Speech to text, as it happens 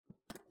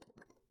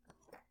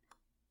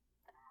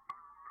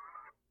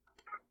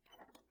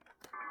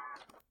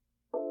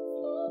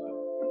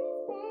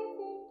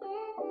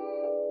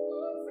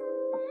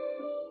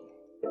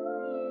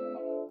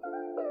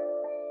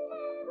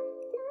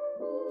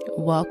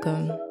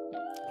Welcome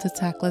to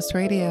Tactless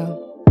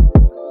Radio.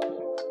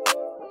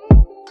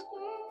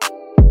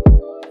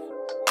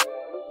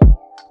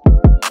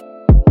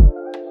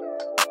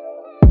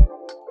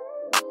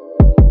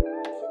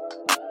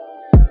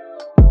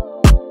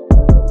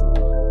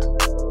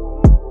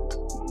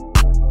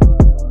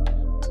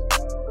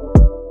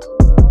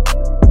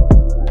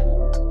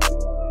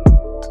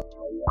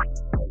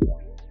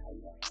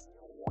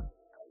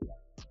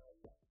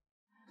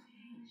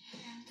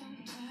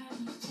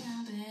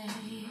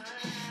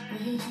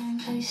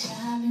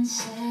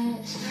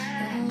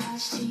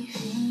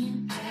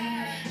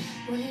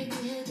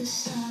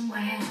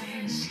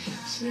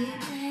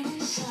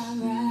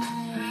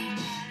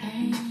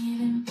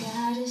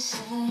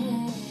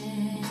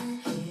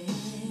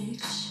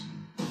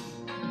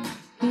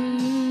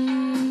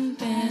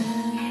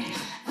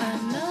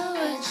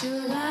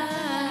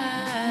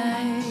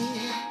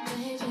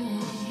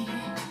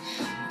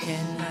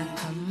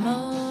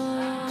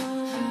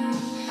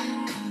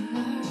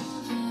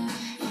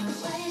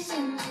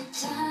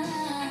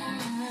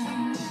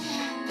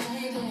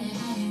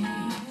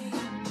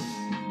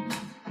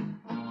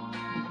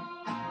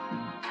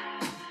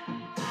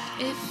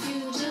 If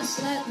you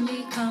just let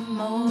me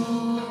come over,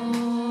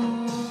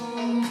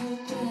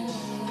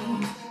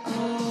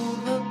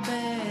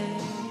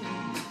 babe.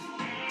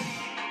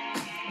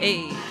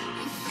 Hey,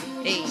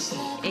 hey,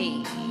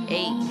 hey,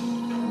 hey,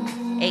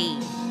 hey,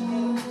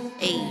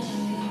 hey,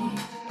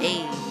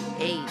 hey,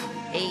 hey,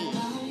 hey.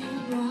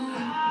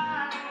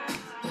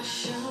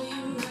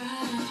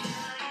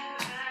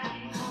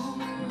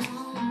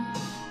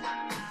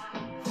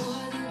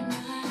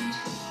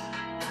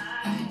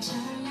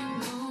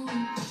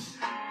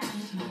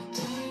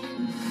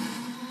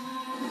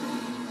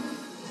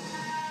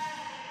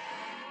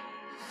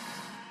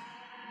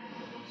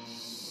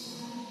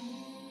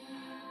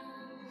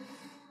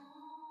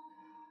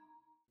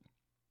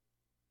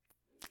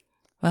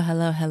 Well,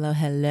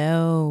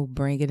 hello.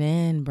 Bring it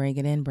in, bring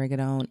it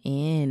on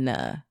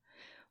in.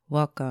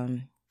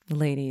 Welcome,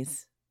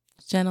 ladies,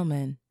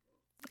 gentlemen,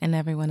 and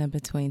everyone in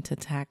between to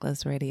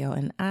Tactless Radio.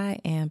 And I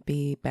am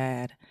B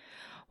Bad.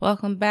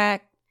 Welcome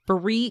back,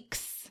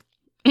 freaks,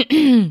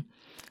 to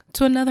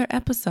another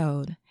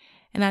episode.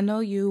 And I know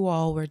you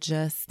all were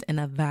just in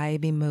a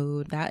vibey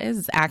mood. That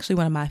is actually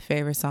one of my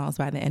favorite songs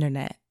by The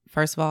Internet.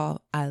 First of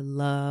all, I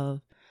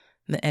love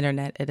The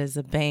Internet. It is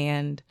a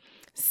band.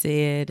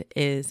 Sid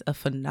is a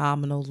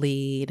phenomenal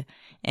lead,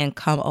 and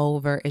Come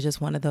Over is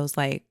just one of those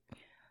like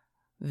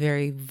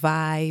very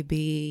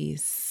vibey,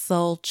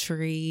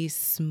 sultry,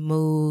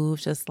 smooth,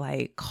 just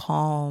like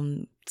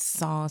calm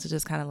songs to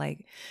just kind of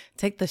like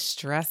take the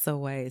stress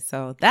away.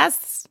 So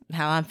that's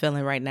how I'm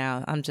feeling right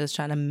now. I'm just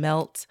trying to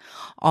melt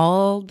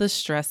all the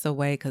stress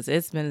away because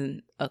it's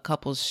been a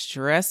couple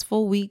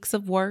stressful weeks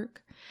of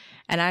work,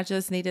 and I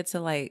just needed to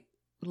like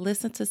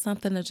listen to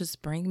something to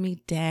just bring me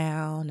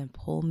down and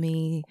pull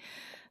me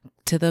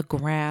to the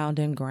ground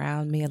and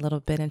ground me a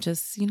little bit and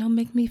just,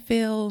 make me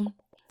feel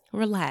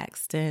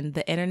relaxed. And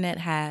The Internet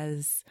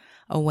has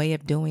a way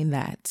of doing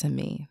that to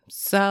me.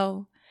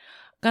 So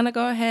I'm going to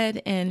go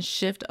ahead and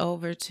shift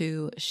over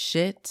to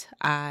Shit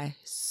I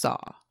Saw.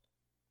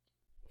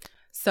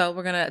 So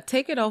we're going to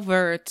take it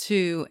over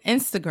to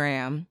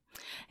Instagram,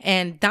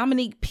 and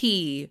Dominique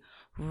P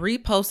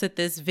reposted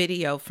this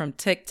video from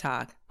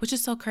TikTok, which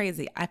is so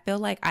crazy. I feel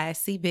like I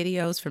see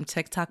videos from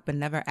TikTok, but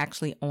never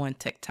actually on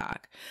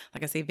TikTok.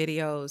 Like I see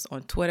videos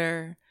on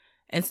Twitter,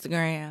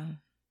 Instagram,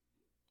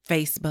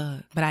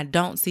 Facebook, but I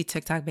don't see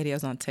TikTok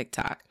videos on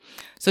TikTok.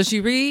 So she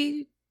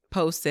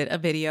reposted a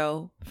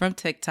video from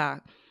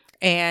TikTok,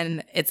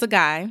 and it's a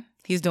guy.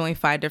 He's doing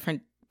 5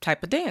 different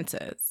type of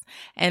dances.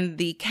 And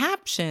the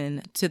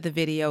caption to the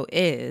video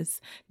is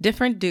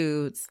different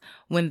dudes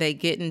when they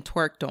getting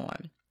twerked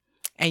on.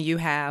 And you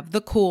have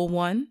the cool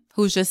one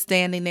who's just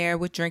standing there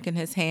with drink in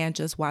his hand,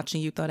 just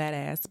watching you throw that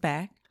ass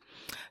back.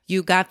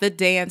 You got the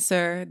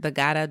dancer, the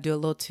guy that'll do a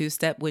little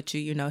 2-step with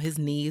you. His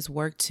knees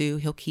work too.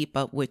 He'll keep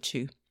up with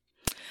you.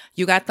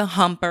 You got the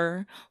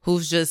humper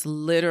who's just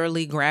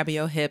literally grabbing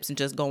your hips and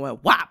just going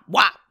wop,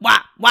 wop,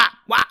 wop, wop,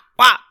 wop,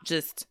 wop.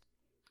 Just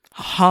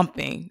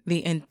humping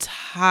the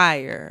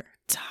entire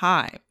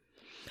time.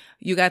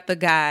 You got the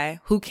guy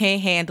who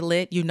can't handle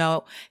it.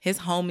 His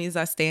homies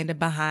are standing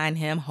behind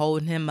him,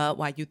 holding him up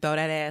while you throw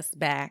that ass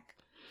back.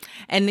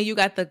 And then you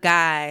got the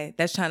guy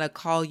that's trying to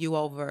call you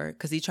over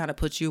because he's trying to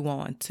put you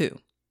on too.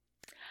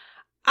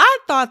 I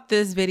thought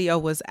this video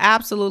was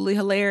absolutely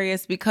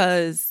hilarious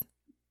because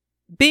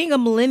being a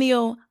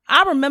millennial,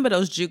 I remember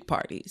those juke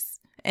parties.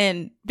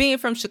 And being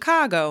from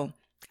Chicago,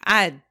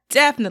 I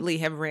definitely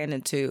have ran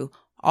into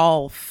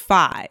all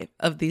 5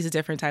 of these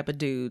different type of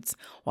dudes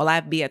while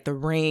I'd be at the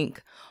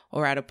rink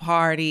or at a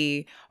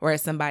party or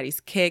at somebody's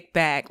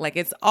kickback. Like,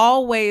 it's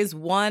always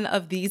one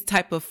of these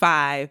type of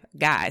 5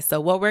 guys. So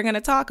what we're going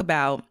to talk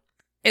about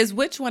is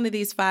which one of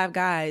these 5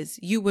 guys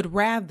you would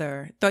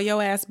rather throw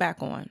your ass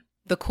back on.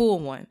 The cool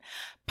one.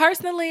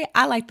 Personally,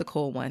 I like the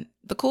cool one.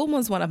 The cool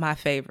one's one of my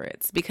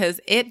favorites because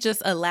it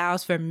just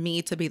allows for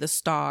me to be the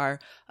star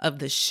of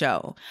the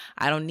show.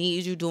 I don't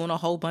need you doing a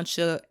whole bunch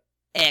of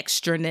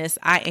extraness.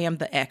 I am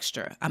the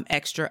extra. I'm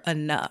extra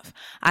enough.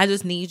 I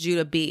just need you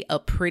to be a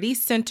pretty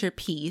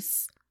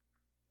centerpiece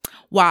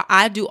while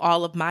I do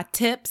all of my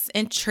tips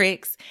and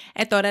tricks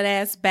and throw that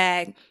ass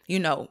back. You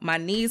know, my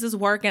knees is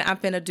working. I'm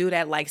finna do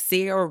that like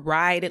Sierra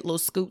ride it, little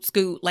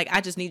scoot. Like,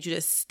 I just need you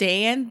to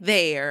stand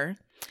there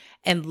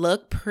and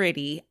look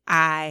pretty.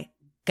 I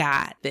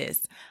got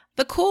this.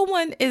 The cool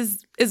one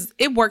is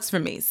it works for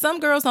me. Some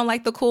girls don't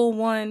like the cool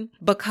one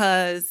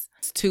because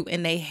it's too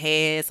in their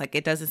heads. Like,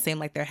 it doesn't seem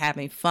like they're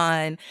having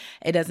fun.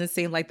 It doesn't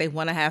seem like they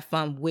want to have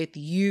fun with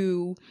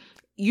you.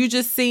 You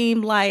just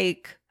seem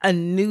like a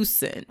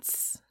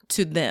nuisance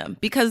to them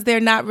because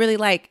they're not really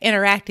like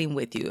interacting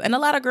with you. And a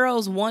lot of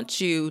girls want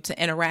you to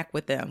interact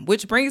with them,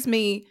 which brings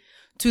me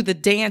to the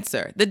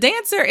dancer. The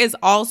dancer is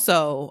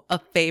also a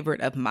favorite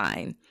of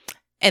mine.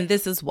 And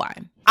this is why.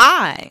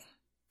 I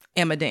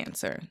am a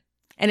dancer.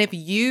 And if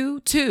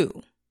you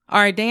too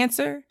are a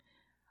dancer,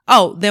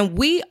 then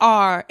we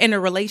are in a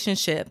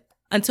relationship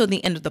until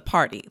the end of the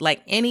party.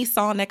 Like, any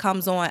song that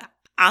comes on,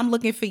 I'm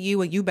looking for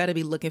you and you better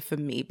be looking for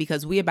me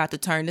because we about to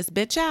turn this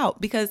bitch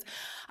out. Because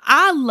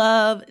I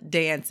love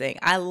dancing.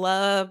 I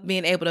love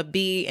being able to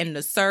be in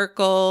the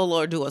circle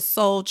or do a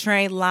Soul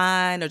Train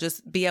line or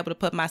just be able to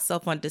put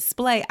myself on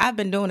display. I've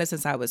been doing it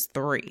since I was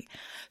 3.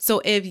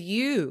 So if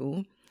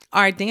you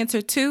are a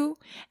dancer too,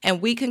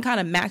 and we can kind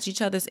of match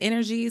each other's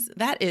energies,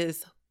 that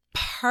is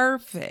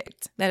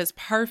perfect. That is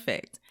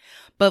perfect.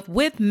 But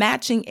with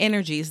matching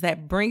energies,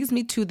 that brings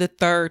me to the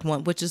third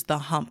one, which is the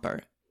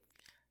humper.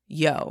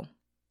 Yo,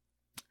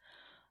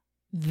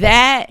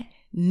 that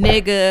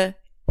nigga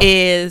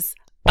is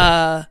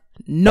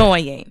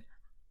annoying.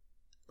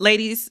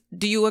 Ladies,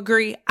 do you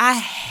agree? I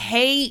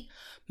hate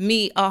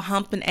me a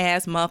humping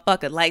ass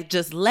motherfucker. Like,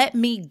 just let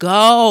me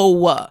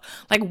go.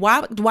 Like,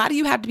 why do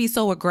you have to be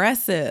so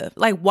aggressive?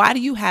 Like, why do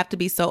you have to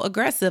be so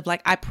aggressive?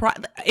 Like,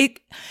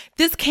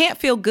 this can't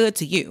feel good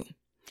to you.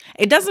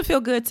 It doesn't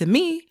feel good to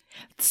me.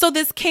 So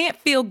this can't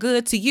feel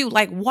good to you.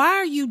 Like, why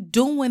are you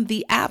doing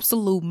the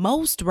absolute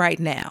most right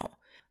now?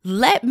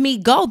 Let me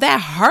go.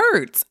 That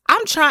hurts.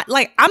 I'm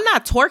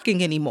not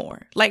twerking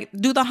anymore. Like,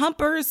 do the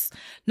humpers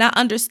not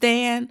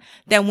understand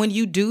that when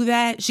you do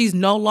that, she's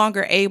no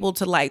longer able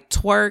to like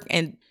twerk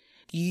and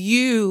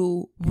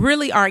you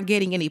really aren't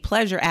getting any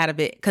pleasure out of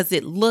it because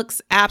it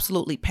looks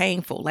absolutely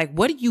painful. Like,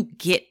 what do you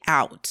get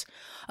out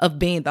of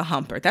being the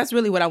humper? That's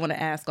really what I want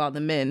to ask all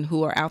the men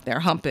who are out there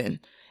humping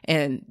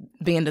and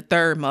being the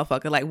third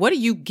motherfucker. Like, what do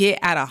you get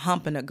out of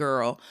humping a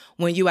girl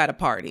when you at a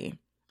party?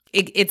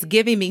 It's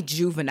giving me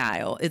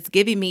juvenile. It's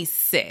giving me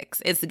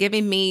sex. It's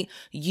giving me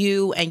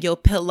you and your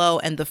pillow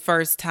and the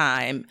first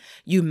time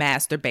you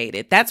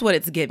masturbated. That's what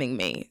it's giving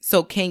me.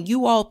 So can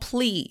you all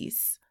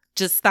please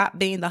just stop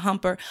being the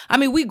humper? I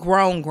mean, we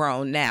grown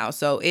now.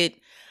 So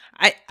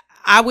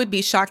I would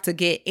be shocked to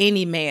get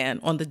any man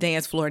on the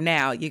dance floor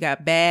now. You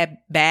got bad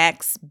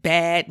backs,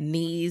 bad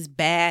knees,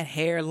 bad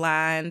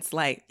hairlines.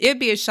 Like, it'd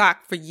be a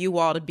shock for you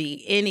all to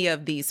be any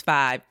of these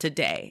 5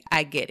 today.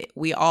 I get it.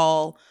 We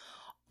all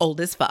old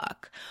as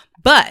fuck.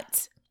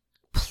 But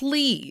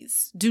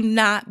please do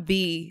not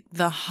be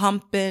the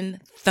humping,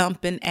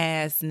 thumping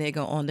ass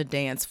nigga on the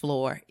dance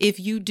floor if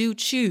you do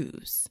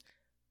choose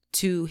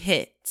to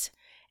hit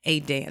a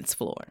dance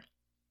floor.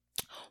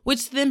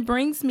 Which then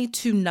brings me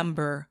to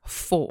number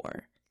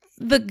 4.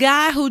 The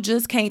guy who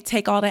just can't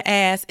take all the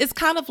ass. It's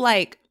kind of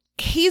like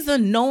he's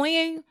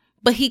annoying,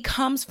 but he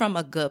comes from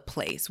a good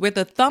place. Where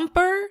the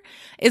thumper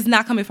is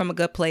not coming from a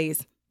good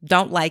place.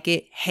 Don't like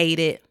it, hate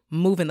it,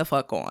 moving the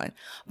fuck on.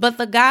 But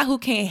the guy who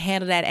can't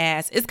handle that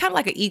ass, it's kind of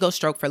like an ego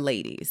stroke for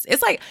ladies.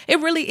 It's like, it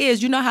really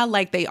is. You know how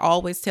like they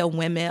always tell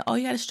women, oh,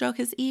 you got to stroke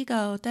his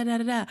ego, da da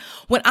da da.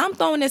 When I'm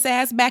throwing this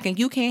ass back and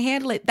you can't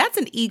handle it, that's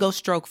an ego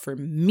stroke for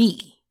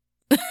me.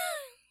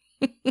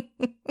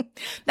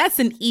 That's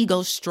an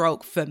ego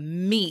stroke for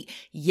me.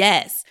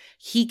 Yes,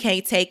 he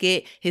can't take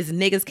it. His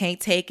niggas can't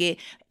take it.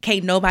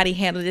 Can't nobody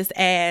handle this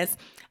ass.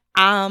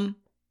 I'm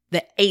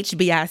the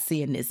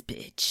HBIC in this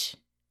bitch.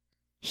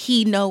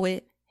 He know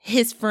it.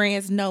 His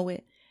friends know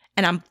it.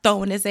 And I'm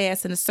throwing his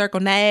ass in a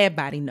circle. Now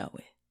everybody know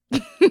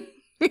it.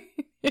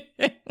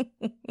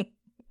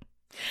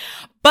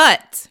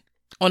 But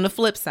on the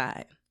flip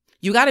side,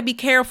 you got to be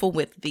careful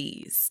with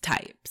these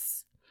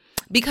types.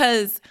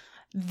 Because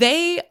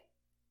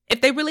if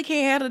they really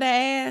can't handle the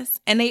ass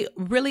and they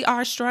really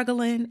are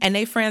struggling and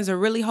their friends are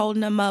really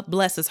holding them up,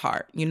 bless his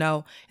heart. You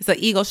know, it's an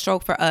ego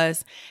stroke for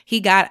us. He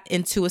got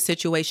into a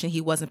situation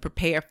he wasn't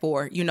prepared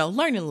for,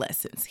 learning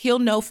lessons. He'll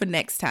know for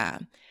next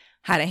time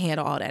how to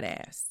handle all that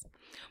ass.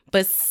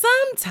 But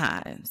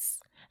sometimes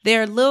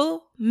they're a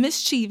little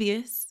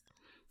mischievous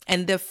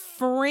and their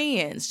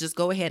friends just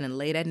go ahead and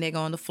lay that nigga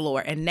on the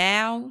floor. And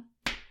now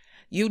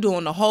you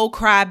doing the whole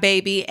cry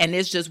baby, and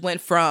it just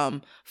went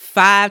from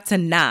 5 to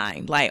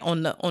 9, like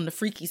on the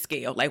freaky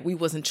scale. Like, we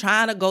wasn't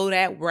trying to go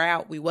that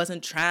route. We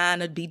wasn't trying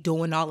to be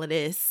doing all of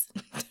this.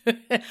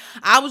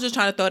 I was just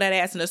trying to throw that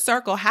ass in a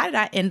circle. How did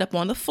I end up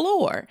on the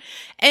floor?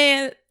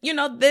 And, you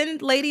know, then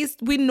ladies,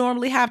 we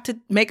normally have to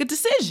make a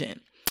decision.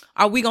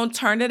 Are we going to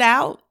turn it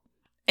out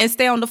and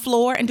stay on the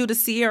floor and do the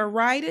Sierra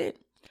ride it?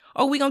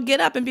 Or we going to get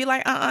up and be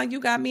like, you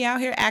got me out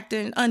here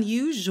acting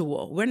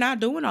unusual. We're not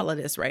doing all of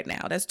this right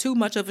now. That's too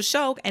much of a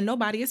show and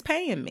nobody is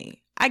paying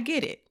me. I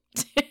get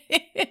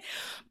it.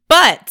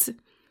 But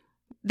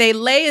they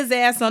lay his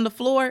ass on the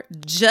floor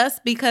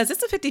just because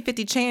it's a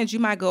 50-50 chance you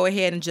might go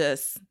ahead and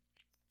just,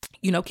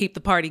 you know, keep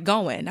the party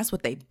going. That's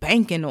what they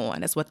banking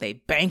on.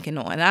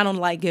 And I don't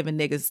like giving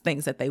niggas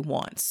things that they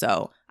want.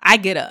 So I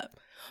get up.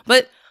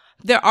 But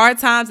there are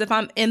times if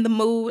I'm in the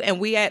mood and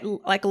we at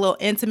like a little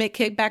intimate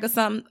kickback or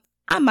something,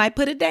 I might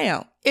put it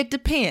down. It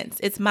depends.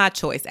 It's my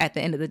choice at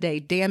the end of the day,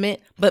 damn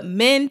it. But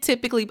men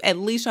typically at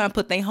least try and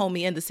put their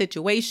homie in the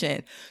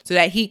situation so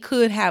that he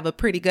could have a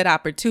pretty good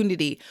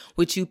opportunity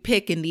with you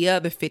picking the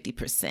other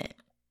 50%.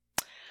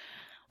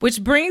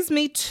 Which brings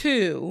me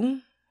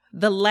to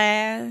the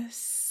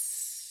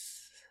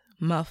last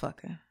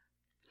motherfucker.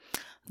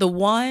 The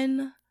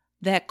one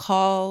that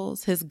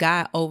calls his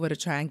guy over to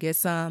try and get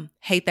some.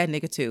 Hate that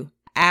nigga too.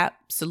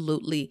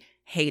 Absolutely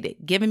hate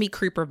it. Giving me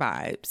creeper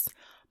vibes.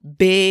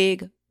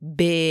 Big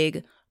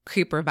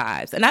creeper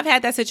vibes. And I've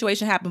had that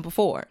situation happen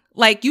before.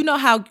 Like, you know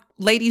how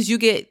ladies, you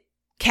get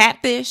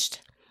catfished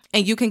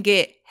and you can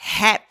get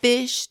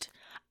hatfished?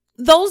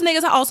 Those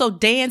niggas are also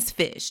dance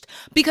fished.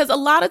 Because a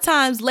lot of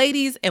times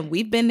ladies, and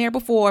we've been there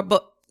before,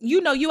 but you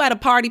know, you at a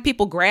party,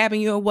 people grabbing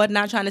you and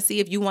whatnot, trying to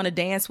see if you want to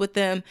dance with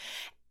them.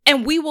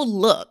 And we will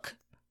look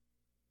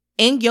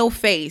in your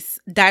face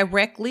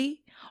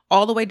directly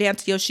all the way down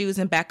to your shoes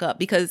and back up,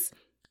 because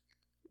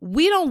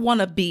we don't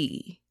want to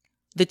be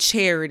the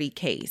charity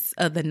case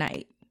of the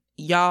night.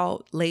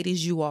 Y'all,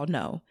 ladies, you all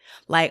know.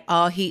 Like,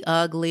 oh, he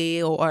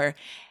ugly, or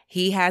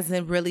he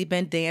hasn't really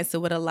been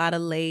dancing with a lot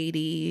of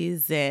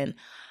ladies, and,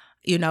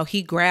 you know,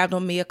 he grabbed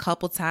on me a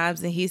couple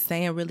times and he's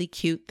saying really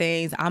cute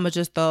things. I'ma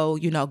just throw,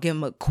 you know, give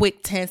him a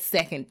quick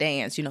 10-second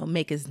dance, you know,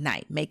 make his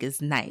night.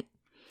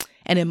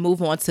 And then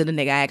move on to the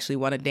nigga I actually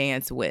want to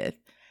dance with.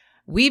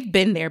 We've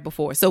been there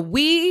before. So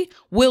we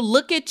will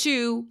look at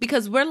you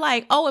because we're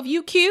like, oh, if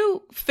you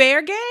cute,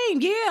 fair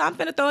game. Yeah, I'm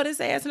finna throw this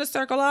ass in a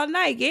circle all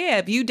night. Yeah,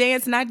 if you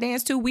dance and I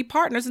dance too, we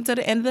partners until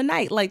the end of the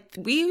night. Like,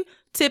 we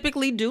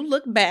typically do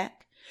look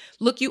back,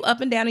 look you up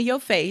and down in your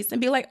face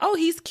and be like, oh,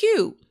 he's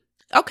cute.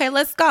 Okay,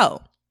 let's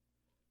go.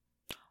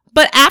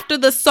 But after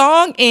the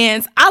song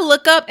ends, I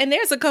look up and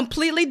there's a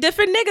completely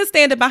different nigga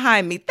standing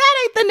behind me. That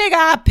ain't the nigga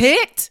I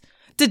picked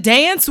to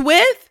dance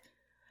with.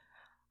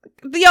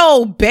 The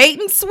old bait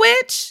and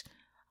switch?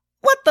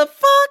 What the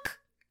fuck?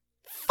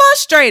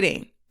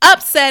 Frustrating,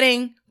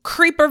 upsetting,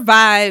 creeper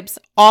vibes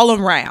all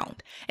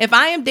around. If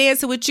I am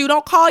dancing with you,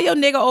 don't call your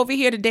nigga over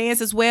here to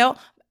dance as well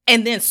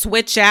and then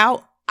switch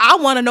out. I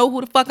want to know who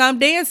the fuck I'm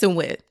dancing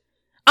with.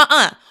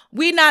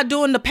 We not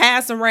doing the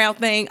pass around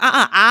thing.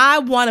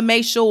 I want to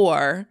make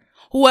sure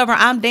whoever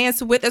I'm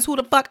dancing with is who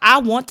the fuck I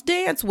want to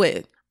dance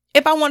with.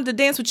 If I wanted to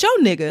dance with your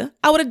nigga,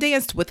 I would have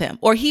danced with him,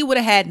 or he would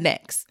have had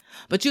next.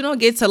 But you don't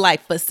get to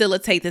like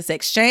facilitate this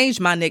exchange,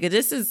 my nigga.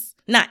 This is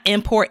not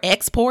import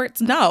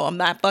exports. No, I'm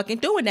not fucking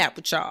doing that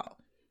with y'all.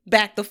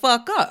 Back the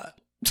fuck up.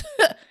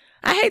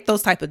 I hate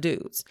those type of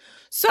dudes.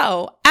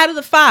 So out of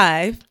the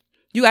 5,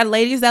 you got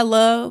ladies that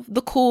love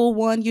the cool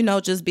one, you know,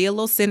 just be a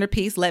little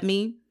centerpiece. Let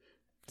me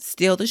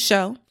steal the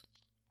show.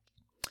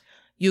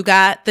 You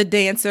got the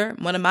dancer,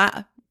 one of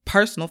my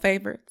personal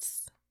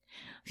favorites.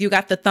 You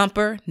got the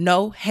thumper.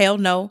 No, hell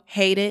no,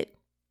 hate it.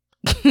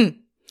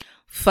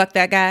 Fuck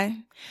that guy.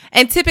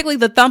 And typically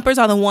the thumpers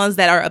are the ones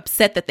that are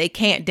upset that they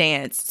can't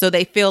dance. So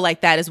they feel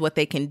like that is what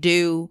they can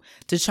do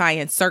to try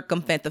and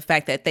circumvent the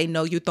fact that they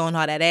know you're throwing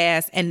all that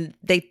ass. And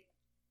they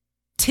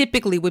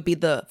typically would be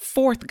the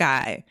 4th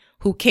guy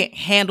who can't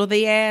handle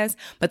the ass,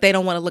 but they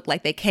don't want to look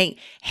like they can't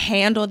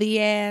handle the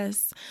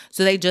ass.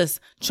 So they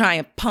just try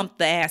and pump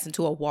the ass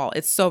into a wall.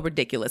 It's so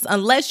ridiculous.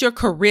 Unless you're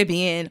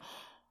Caribbean,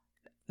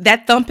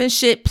 that thumping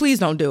shit, please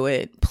don't do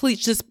it. Please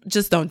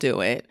just don't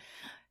do it.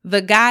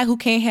 The guy who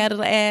can't handle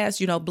the ass,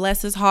 you know,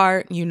 bless his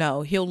heart, you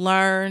know, he'll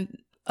learn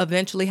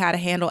eventually how to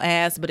handle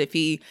ass. But if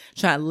he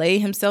try to lay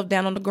himself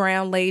down on the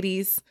ground,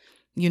 ladies,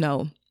 you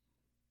know,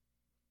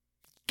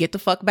 get the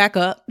fuck back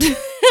up.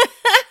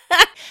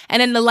 And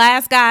then the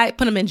last guy,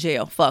 put him in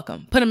jail. Fuck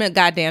him. Put him in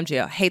goddamn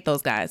jail. Hate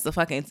those guys. The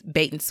fucking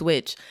bait and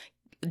switch,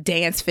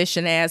 dance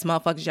fishing ass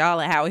motherfuckers. Y'all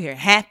are out here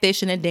hat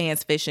fishing and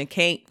dance fishing.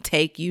 Can't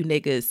take you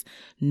niggas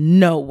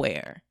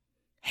nowhere.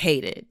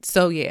 Hate it.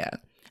 So yeah.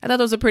 I thought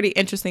it was a pretty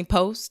interesting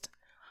post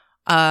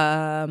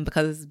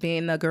because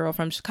being a girl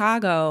from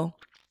Chicago,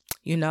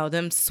 you know,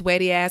 them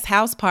sweaty ass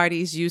house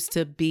parties used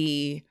to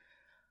be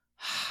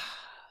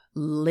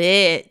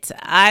lit.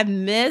 I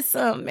miss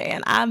them,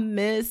 man. I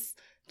miss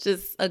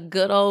just a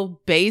good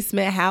old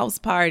basement house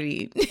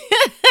party.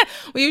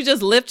 When you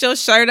just lift your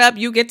shirt up,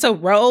 you get to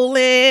roll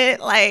it,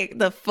 like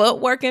the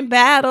footwork in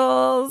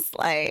battles,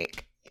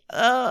 like,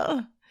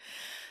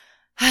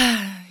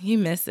 you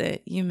miss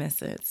it. You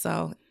miss it.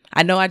 So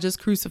I know I just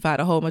crucified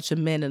a whole bunch of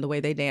men in the way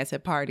they dance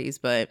at parties,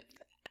 but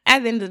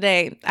at the end of the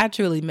day, I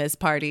truly miss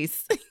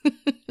parties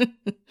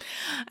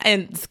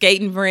and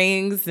skating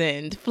rings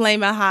and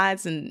flaming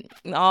hots and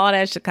all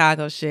that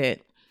Chicago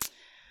shit.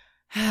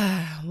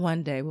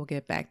 One day we'll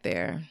get back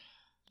there.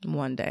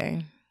 One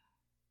day.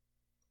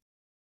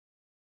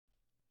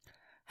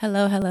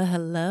 Hello, hello,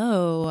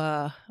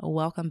 hello.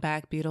 Welcome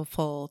back,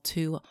 beautiful,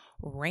 to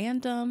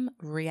Random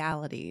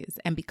Realities.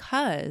 And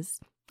because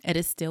it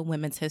is still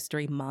Women's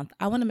History Month,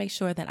 I want to make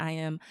sure that I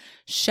am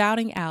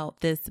shouting out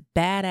this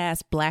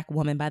badass Black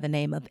woman by the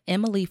name of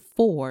Emily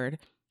Ford,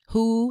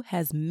 who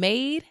has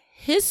made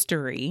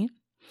history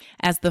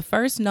as the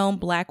first known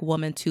Black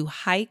woman to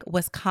hike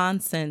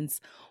Wisconsin's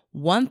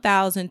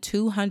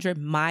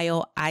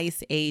 1,200-mile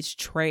Ice Age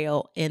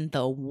Trail in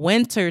the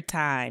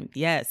wintertime.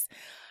 Yes.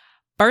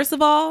 First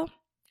of all,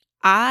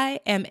 I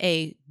am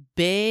a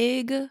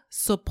big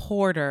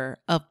supporter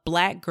of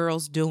Black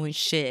girls doing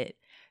shit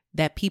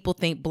that people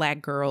think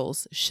Black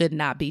girls should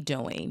not be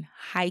doing.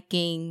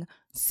 Hiking,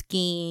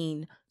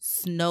 skiing,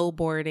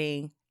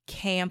 snowboarding,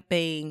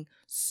 camping,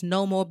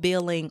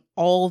 snowmobiling,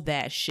 all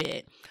that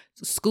shit.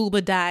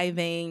 Scuba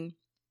diving,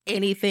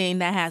 anything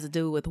that has to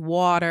do with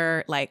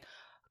water, like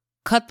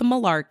cut the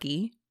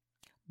malarkey.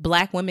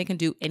 Black women can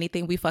do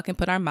anything we fucking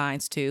put our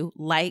minds to,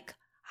 like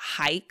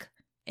hike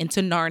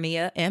into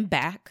Narnia and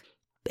back.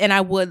 And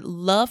I would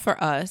love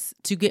for us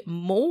to get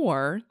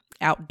more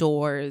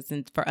outdoors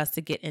and for us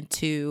to get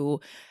into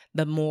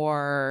the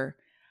more,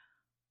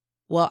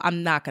 well,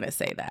 I'm not going to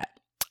say that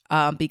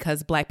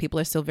because Black people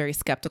are still very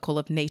skeptical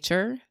of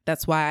nature.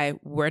 That's why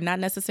we're not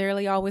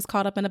necessarily always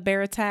caught up in a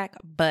bear attack,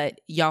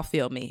 but y'all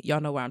feel me.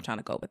 Y'all know where I'm trying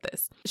to go with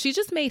this. She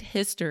just made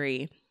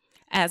history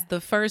as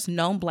the first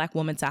known Black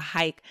woman to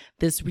hike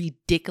this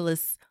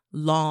ridiculous,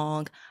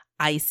 long,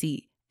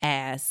 icy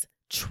ass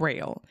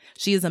trail.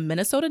 She is a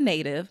Minnesota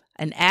native,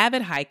 an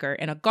avid hiker,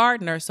 and a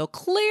gardener. So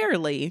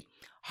clearly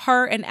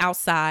her and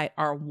outside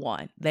are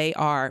one. They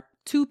are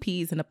two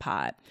peas in a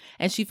pod.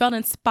 And she felt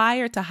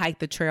inspired to hike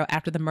the trail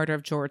after the murder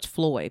of George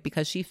Floyd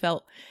because she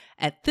felt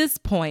at this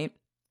point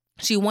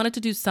she wanted to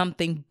do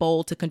something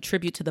bold to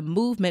contribute to the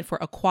movement for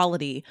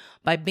equality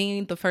by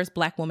being the first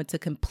Black woman to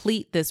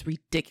complete this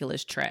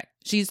ridiculous trek.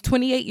 She's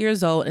 28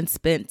 years old and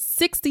spent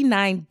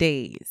 69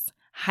 days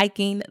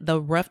hiking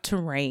the rough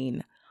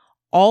terrain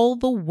all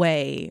the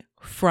way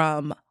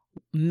from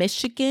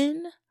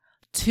Michigan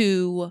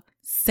to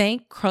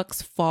St.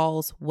 Crux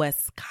Falls,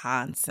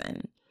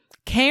 Wisconsin,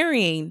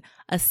 carrying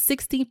a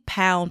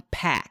 60-pound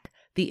pack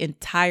the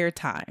entire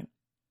time.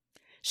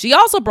 She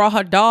also brought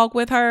her dog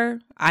with her.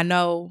 I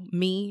know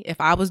me, if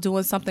I was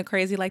doing something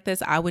crazy like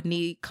this, I would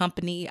need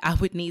company. I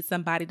would need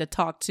somebody to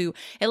talk to,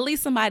 at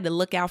least somebody to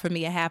look out for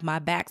me and have my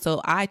back.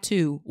 So I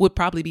too would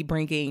probably be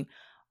bringing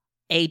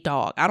a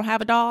dog. I don't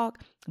have a dog,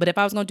 but if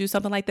I was going to do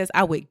something like this,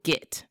 I would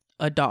get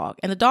a dog.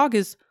 And the dog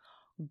is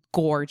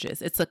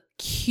gorgeous. It's a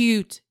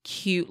cute,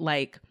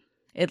 like,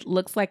 it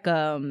looks like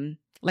a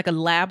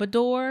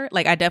Labrador.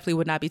 Like, I definitely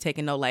would not be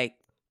taking no like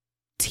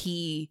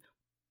teapot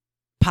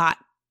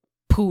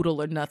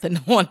poodle or nothing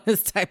on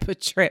this type of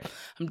trip.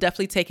 I'm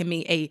definitely taking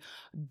me a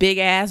big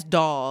ass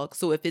dog.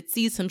 So if it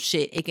sees some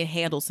shit, it can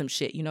handle some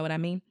shit. You know what I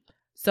mean?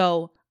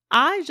 So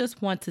I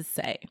just want to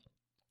say,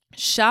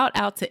 shout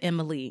out to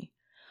Emily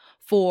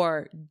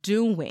for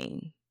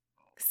doing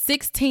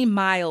 16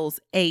 miles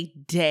a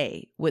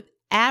day with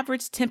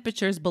average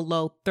temperatures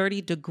below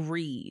 30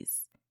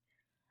 degrees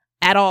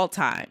at all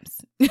times.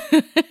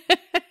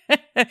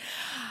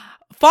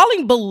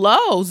 Falling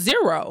below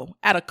zero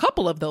at a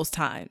couple of those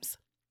times.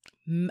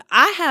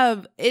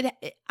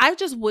 I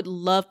just would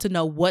love to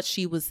know what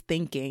she was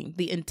thinking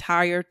the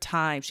entire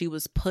time. She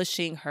was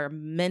pushing her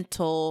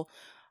mental,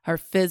 her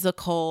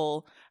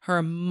physical, her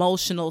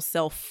emotional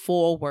self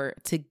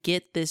forward to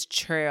get this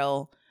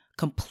trail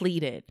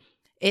completed.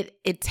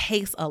 It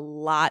takes a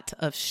lot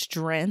of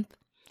strength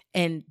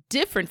and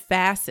different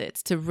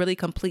facets to really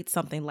complete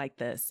something like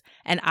this.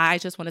 And I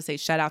just want to say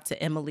shout out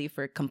to Emily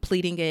for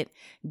completing it,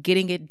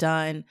 getting it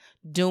done,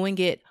 doing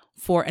it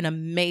for an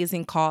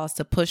amazing cause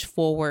to push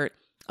forward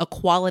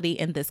equality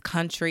in this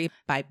country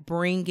by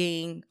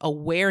bringing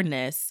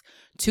awareness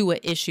to an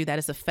issue that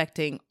is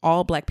affecting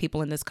all Black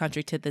people in this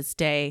country to this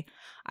day.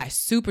 I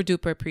super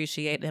duper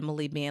appreciate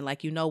Emily being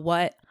like, you know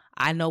what?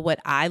 I know what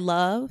I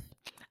love.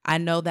 I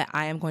know that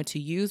I am going to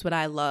use what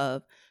I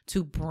love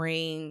to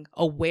bring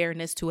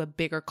awareness to a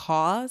bigger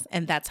cause.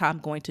 And that's how I'm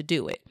going to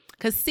do it.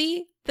 Because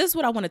see, this is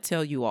what I want to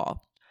tell you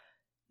all.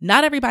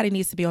 Not everybody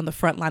needs to be on the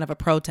front line of a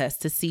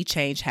protest to see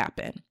change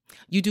happen.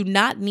 You do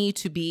not need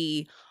to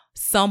be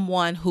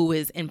someone who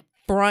is in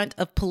front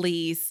of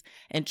police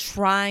and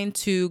trying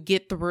to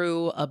get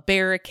through a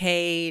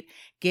barricade,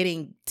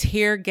 getting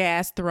tear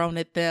gas thrown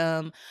at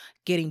them,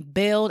 getting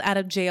bailed out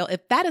of jail.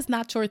 If that is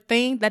not your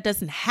thing, that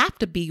doesn't have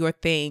to be your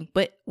thing.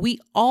 But we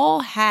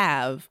all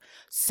have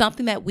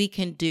something that we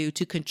can do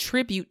to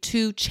contribute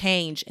to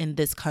change in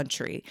this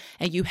country.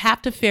 And you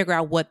have to figure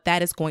out what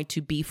that is going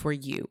to be for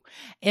you.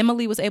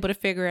 Emily was able to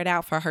figure it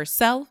out for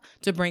herself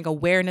to bring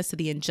awareness to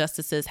the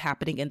injustices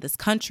happening in this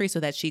country so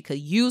that she could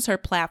use her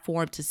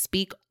platform to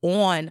speak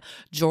on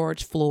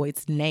George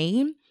Floyd's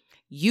name.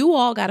 You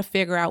all got to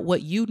figure out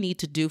what you need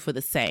to do for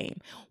the same.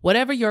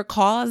 Whatever your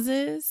cause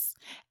is,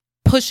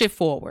 push it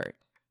forward.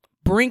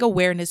 Bring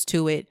awareness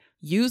to it.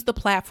 Use the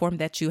platform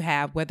that you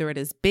have, whether it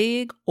is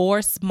big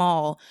or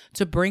small,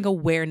 to bring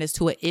awareness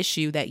to an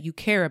issue that you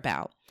care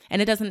about.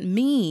 And it doesn't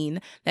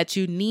mean that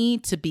you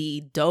need to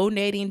be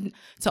donating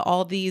to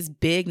all these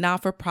big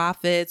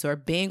not-for-profits or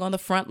being on the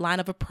front line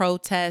of a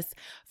protest.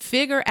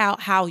 Figure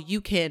out how you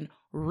can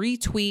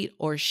retweet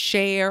or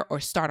share or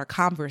start a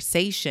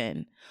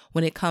conversation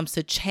when it comes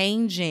to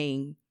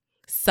changing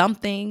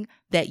something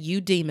that you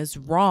deem is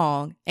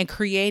wrong and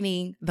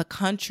creating the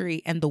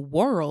country and the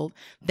world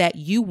that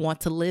you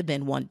want to live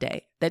in one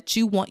day, that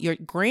you want your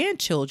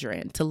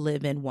grandchildren to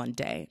live in one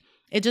day.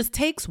 It just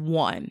takes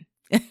one.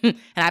 And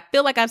I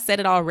feel like I've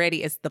said it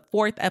already. It's the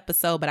 4th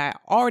episode, but I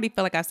already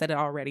feel like I've said it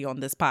already on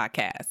this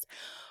podcast.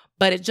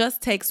 But it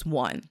just takes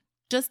one.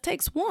 Just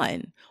takes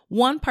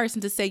one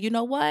person to say, you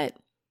know what?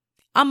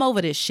 I'm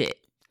over this shit.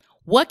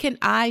 What can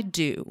I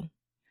do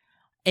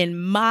in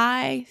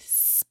my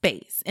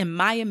space, in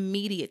my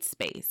immediate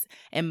space,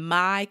 in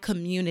my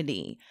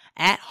community,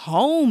 at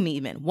home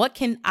even? What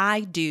can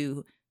I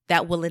do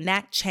that will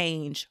enact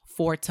change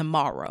for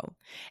tomorrow?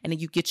 And then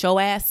you get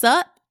your ass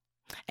up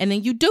and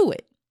then you do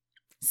it.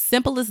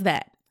 Simple as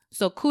that.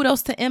 So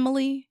kudos to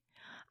Emily.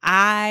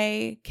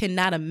 I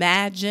cannot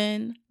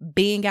imagine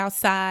being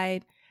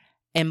outside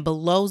in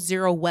below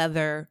zero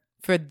weather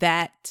for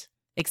that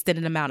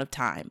extended amount of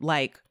time.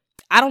 Like,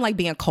 I don't like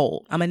being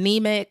cold. I'm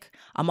anemic.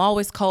 I'm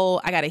always cold.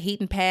 I got a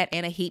heating pad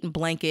and a heating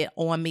blanket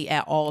on me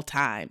at all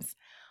times.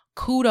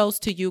 Kudos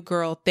to you,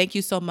 girl. Thank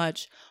you so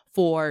much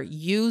for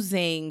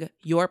using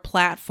your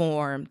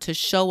platform to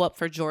show up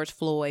for George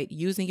Floyd,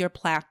 using your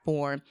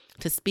platform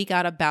to speak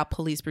out about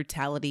police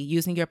brutality,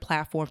 using your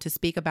platform to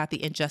speak about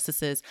the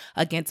injustices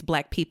against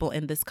Black people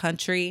in this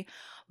country.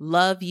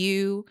 Love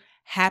you.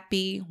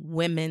 Happy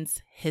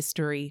Women's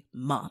History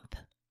Month.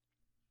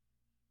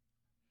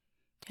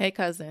 Hey,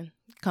 cousin,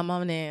 come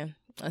on in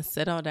and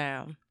sit on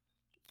down.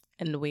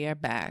 And we are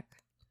back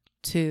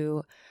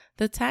to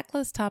the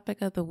tactless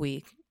topic of the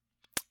week.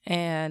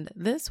 And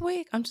this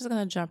week, I'm just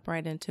going to jump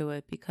right into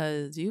it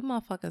because you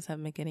motherfuckers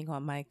have been getting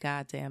on my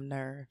goddamn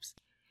nerves.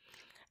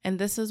 And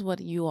this is what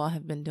you all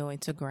have been doing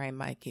to grind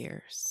my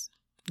gears.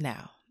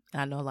 Now,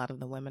 I know a lot of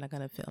the women are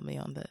going to feel me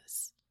on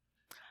this.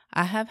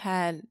 I have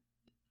had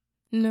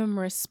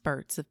numerous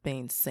spurts of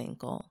being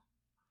single.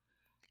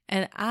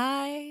 And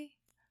I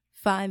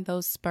find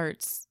those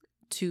spurts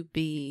to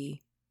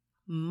be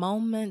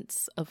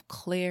moments of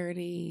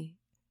clarity,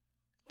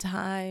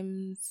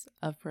 times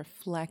of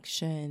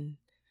reflection,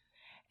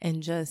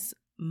 and just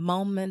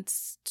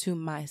moments to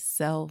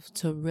myself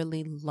to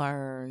really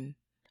learn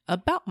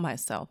about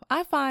myself.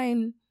 I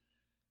find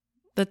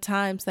the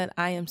times that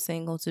I am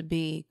single to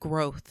be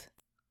growth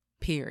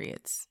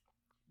periods.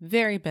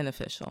 Very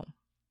beneficial.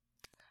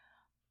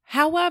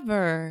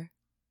 However,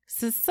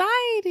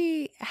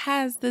 society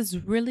has this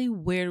really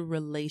weird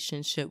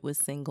relationship with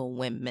single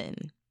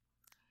women.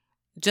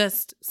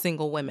 Just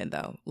single women,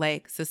 though.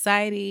 Like,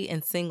 society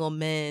and single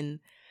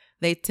men,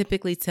 they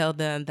typically tell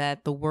them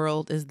that the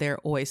world is their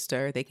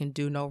oyster. They can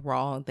do no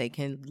wrong. They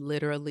can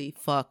literally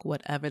fuck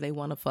whatever they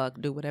want to fuck,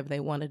 do whatever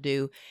they want to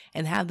do,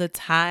 and have the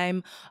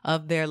time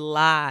of their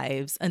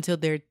lives until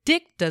their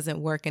dick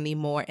doesn't work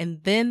anymore.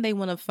 And then they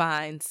want to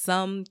find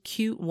some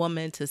cute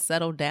woman to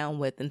settle down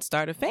with and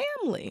start a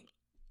family.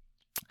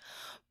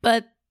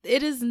 But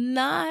it is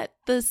not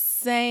the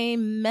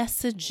same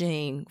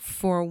messaging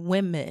for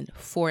women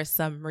for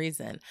some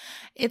reason.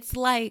 It's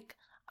like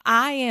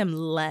I am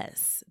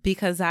less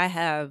because I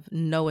have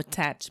no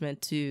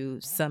attachment to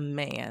some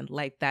man.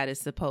 Like, that is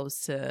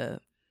supposed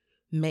to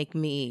make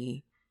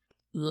me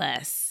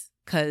less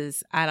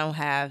because I don't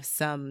have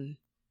some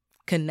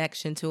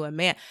connection to a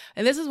man.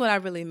 And this is what I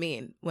really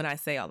mean when I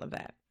say all of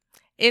that.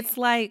 It's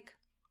like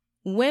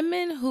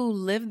women who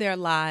live their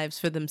lives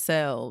for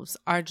themselves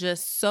are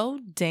just so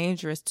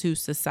dangerous to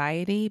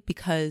society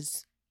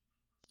because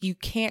you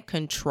can't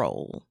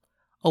control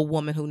a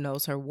woman who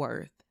knows her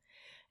worth.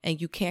 And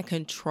you can't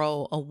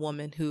control a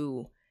woman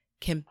who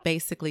can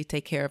basically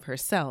take care of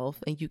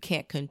herself. And you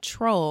can't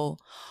control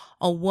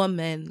a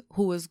woman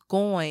who is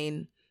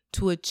going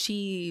to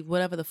achieve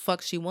whatever the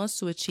fuck she wants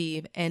to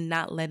achieve and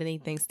not let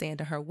anything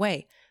stand in her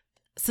way.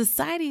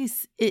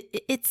 Society's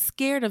it's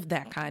scared of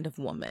that kind of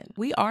woman.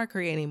 We are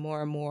creating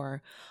more and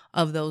more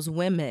of those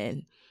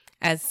women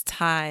as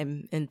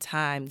time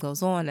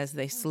goes on, as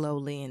they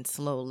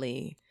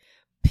slowly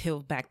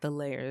peel back the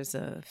layers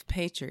of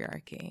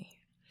patriarchy.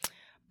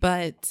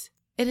 But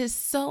it is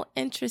so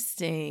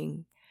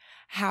interesting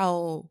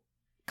how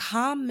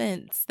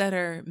comments that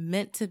are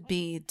meant to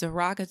be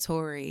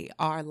derogatory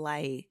are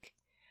like,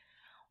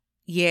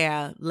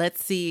 yeah,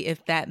 let's see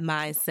if that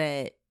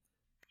mindset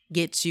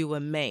gets you a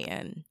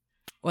man.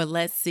 Or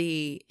let's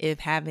see if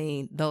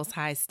having those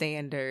high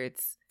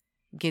standards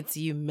gets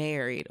you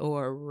married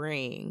or a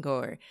ring.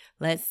 Or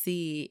let's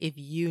see if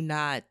you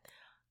not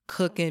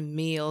cooking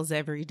meals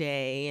every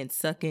day and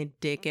sucking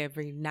dick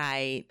every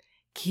night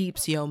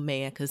keeps your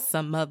man, because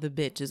some other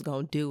bitch is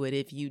gonna do it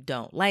if you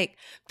don't. Like,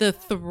 the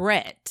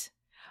threat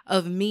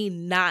of me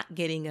not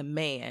getting a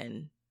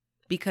man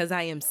because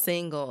I am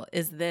single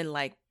is then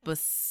like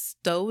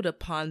bestowed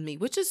upon me,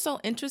 which is so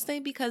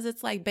interesting, because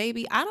it's like,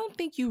 baby, I don't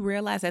think you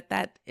realize that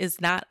that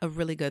is not a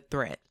really good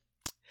threat.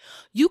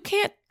 You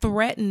can't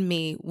threaten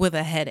me with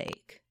a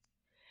headache.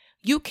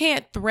 You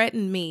can't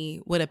threaten me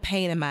with a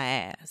pain in my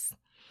ass.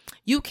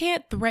 You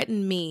can't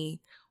threaten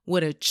me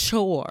with a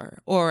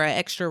chore or an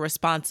extra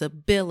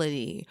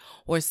responsibility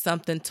or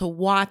something to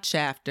watch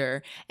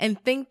after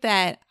and think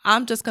that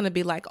I'm just going to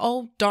be like,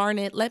 oh, darn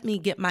it, let me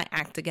get my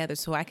act together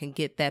so I can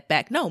get that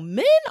back. No,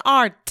 men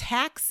are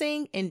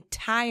taxing and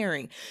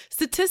tiring.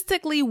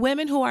 Statistically,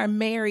 women who are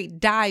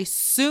married die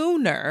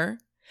sooner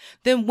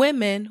than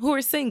women who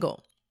are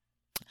single,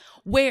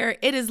 where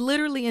it is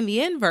literally in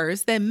the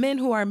inverse that men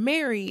who are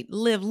married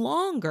live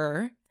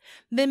longer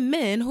than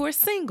men who are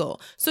single.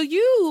 So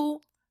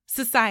you,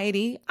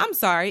 society, I'm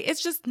sorry,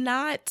 it's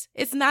not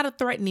a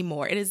threat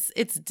anymore.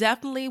 It's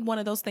definitely one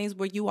of those things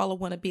where you all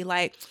want to be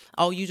like,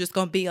 oh, you just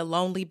gonna be a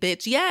lonely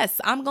bitch.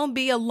 Yes, I'm gonna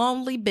be a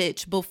lonely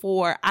bitch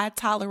before I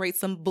tolerate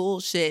some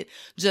bullshit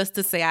just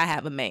to say I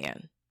have a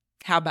man.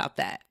 How about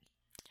that?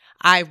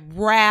 I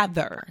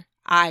rather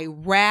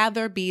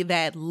be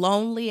that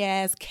lonely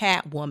ass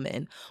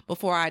Catwoman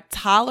before I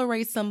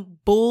tolerate some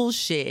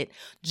bullshit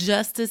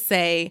just to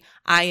say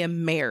I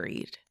am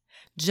married.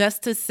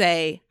 Just to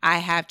say I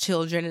have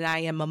children and I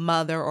am a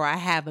mother or I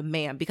have a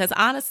man. Because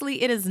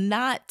honestly, it is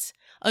not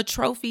a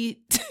trophy.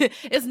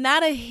 It's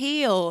not a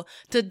hill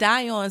to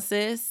die on,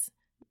 sis.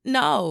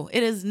 No,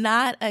 it is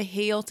not a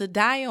hill to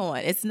die on.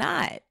 It's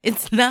not.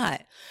 It's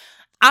not.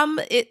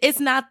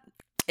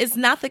 It's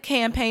not the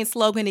campaign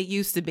slogan it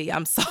used to be.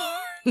 I'm sorry.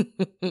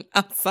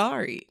 I'm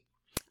sorry.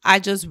 I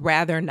just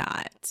rather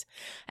not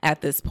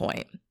at this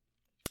point.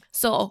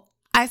 So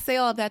I say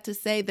all that to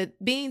say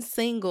that being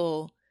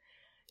single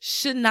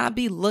should not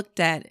be looked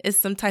at as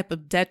some type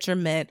of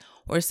detriment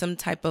or some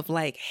type of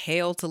like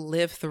hell to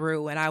live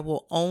through, and I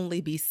will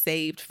only be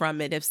saved from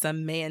it if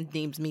some man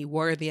deems me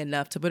worthy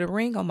enough to put a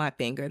ring on my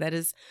finger. That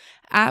is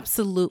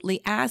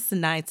absolutely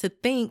asinine to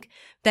think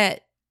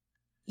that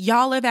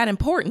y'all are that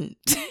important.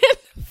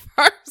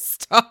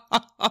 First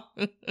off,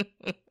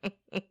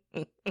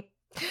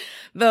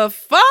 the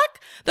fuck?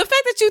 The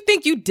fact that you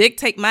think you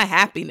dictate my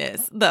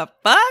happiness. The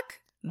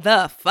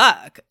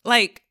fuck?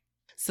 Like,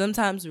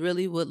 sometimes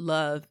really would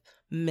love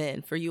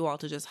men for you all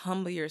to just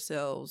humble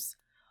yourselves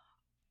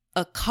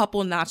a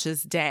couple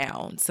notches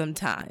down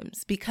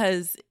sometimes,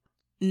 because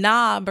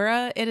nah,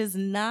 bruh,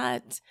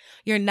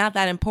 you're not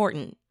that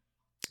important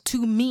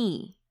to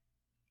me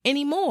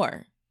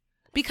anymore.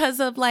 Because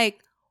of like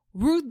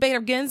Ruth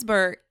Bader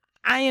Ginsburg,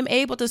 I am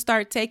able to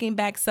start taking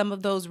back some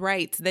of those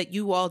rights that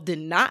you all did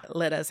not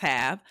let us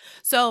have.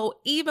 So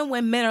even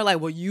when men are like,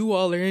 well, you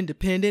all are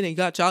independent and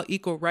got y'all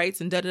equal rights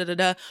and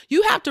da-da-da-da,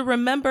 you have to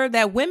remember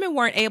that women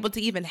weren't able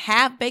to even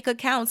have bank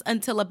accounts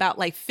until about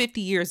like 50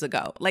 years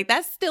ago. Like,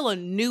 that's still a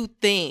new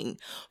thing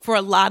for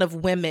a lot of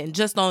women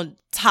just on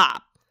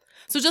top.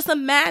 So just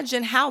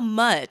imagine how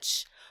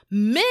much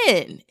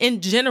men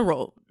in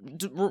general,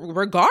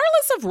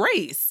 regardless of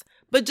race,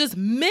 but just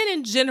men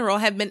in general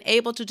have been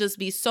able to just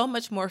be so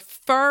much more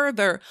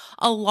further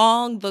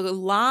along the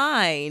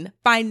line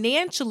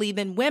financially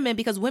than women,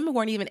 because women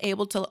weren't even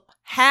able to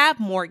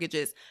have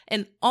mortgages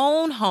and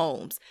own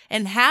homes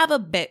and have a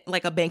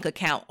bank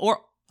account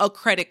or a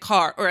credit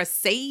card or a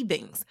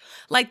savings.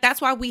 Like, that's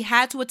why we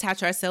had to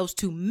attach ourselves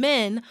to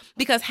men,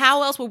 because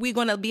how else were we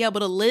going to be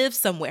able to live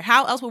somewhere?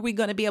 How else were we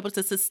going to be able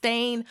to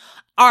sustain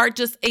our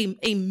just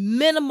a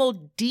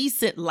minimal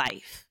decent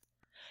life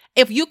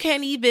if you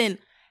can't even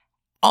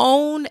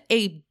own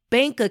a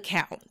bank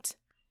account?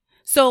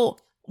 So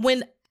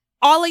when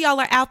all of y'all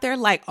are out there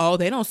like, oh,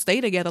 they don't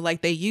stay together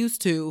like they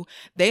used to.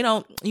 They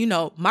don't,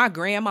 my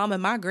grandmama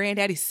and my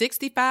granddaddy,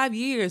 65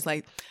 years.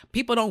 Like,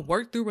 people don't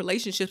work through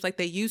relationships like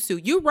they used to.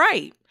 You're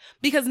right.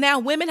 Because now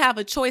women have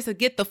a choice to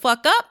get the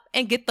fuck up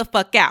and get the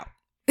fuck out.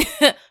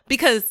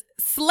 Because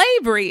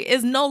slavery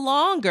is no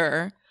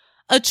longer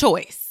a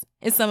choice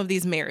in some of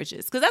these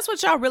marriages, because that's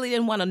what y'all really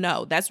didn't want to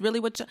know. That's really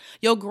what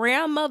your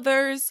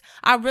grandmothers.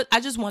 I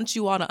just want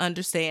you all to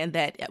understand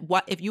that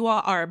if you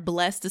all are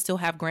blessed to still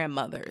have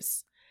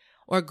grandmothers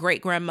or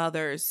great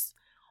grandmothers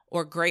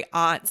or great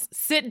aunts,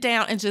 sit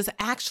down and just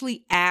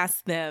actually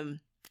ask them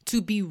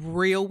to be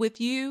real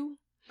with you,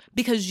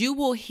 because you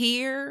will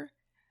hear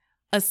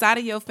a side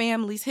of your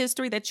family's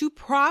history that you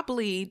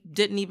probably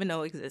didn't even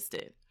know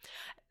existed.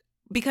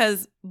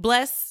 Because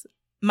bless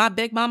my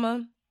big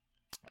mama,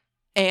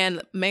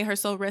 and may her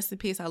soul rest in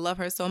peace. I love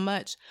her so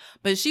much.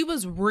 But she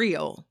was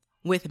real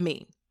with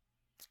me.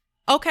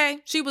 Okay,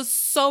 she was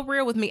so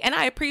real with me. And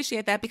I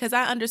appreciate that because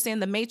I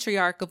understand the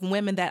matriarch of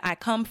women that I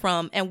come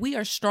from. And we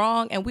are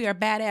strong and we are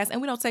badass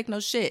and we don't take no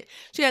shit.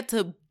 She had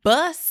to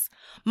bust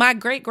my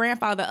great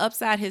grandfather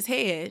upside his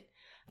head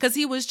because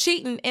he was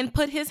cheating and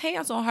put his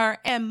hands on her.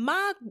 And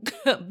my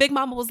big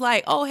mama was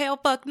like, oh, hell,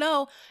 fuck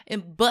no.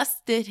 And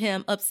busted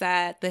him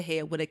upside the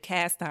head with a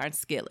cast iron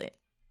skillet.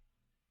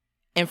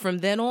 And from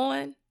then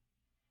on,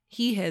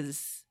 he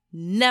has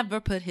never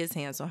put his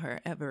hands on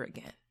her ever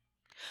again.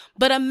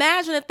 But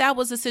imagine if that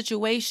was a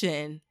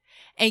situation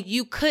and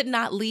you could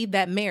not leave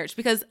that marriage.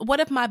 Because what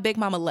if my big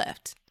mama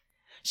left?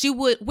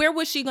 Where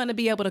was she going to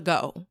be able to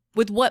go?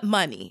 With what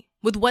money?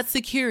 With what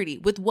security?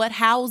 With what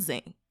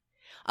housing?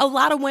 A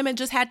lot of women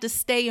just had to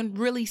stay in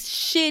really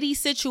shitty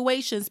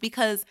situations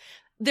because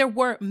there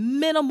were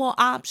minimal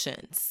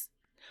options.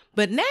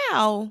 But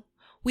now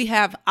we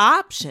have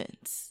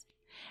options.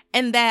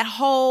 And that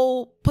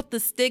whole put the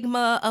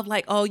stigma of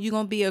like, oh, you're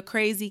going to be a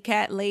crazy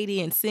cat lady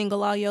and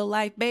single all your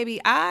life. Baby,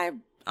 I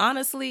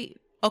honestly,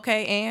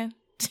 okay, Ann.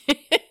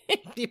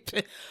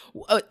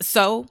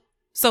 So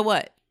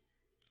what?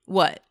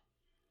 What?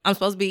 I'm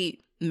supposed to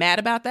be mad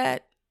about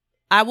that?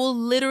 I will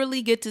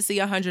literally get to see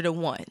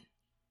 101.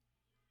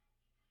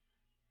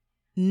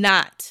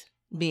 Not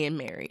being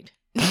married.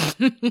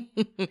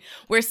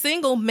 We're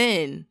single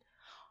men.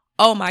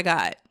 Oh my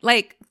God.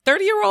 Like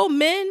 30-year-old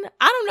men,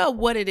 I don't know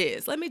what it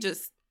is. Let me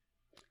just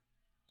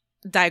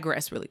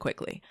digress really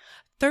quickly.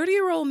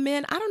 30-year-old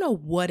men, I don't know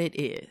what it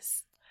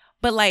is.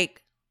 But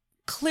like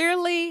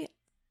clearly,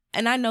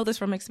 and I know this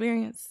from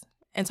experience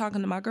and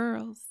talking to my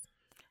girls,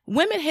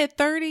 women hit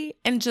 30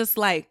 and just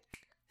like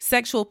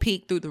sexual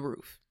peak through the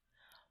roof.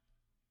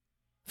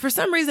 For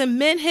some reason,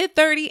 men hit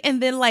 30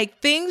 and then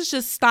like things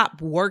just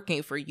stop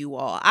working for you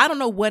all. I don't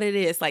know what it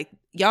is. Like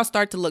y'all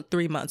start to look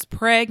 3 months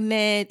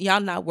pregnant. Y'all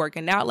not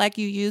working out like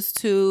you used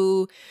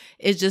to.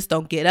 It just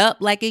don't get up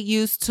like it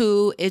used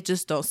to. It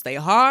just don't stay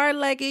hard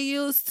like it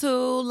used to.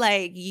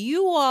 Like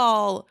you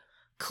all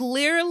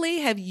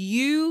clearly have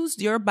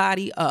used your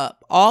body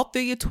up all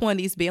through your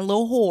 20s being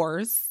little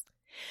whores.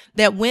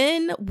 That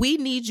when we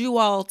need you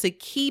all to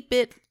keep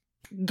it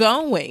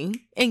going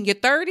in your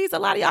 30s, a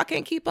lot of y'all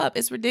can't keep up.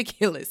 It's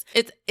ridiculous.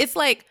 It's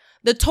like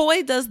the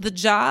toy does the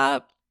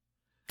job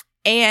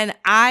and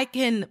I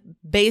can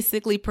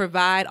basically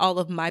provide all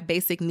of my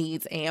basic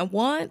needs and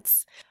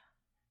wants.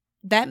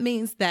 That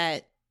means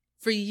that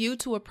for you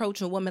to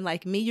approach a woman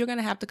like me, you're going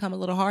to have to come a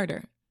little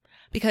harder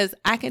because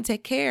I can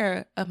take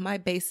care of my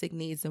basic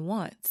needs and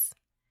wants.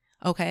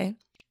 Okay?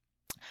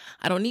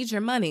 I don't need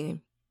your money.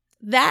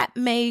 That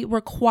may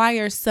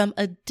require some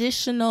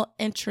additional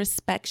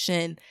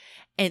introspection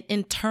and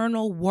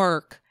internal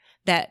work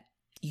that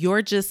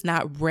you're just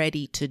not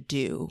ready to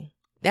do.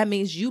 That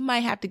means you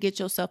might have to get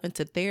yourself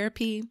into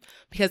therapy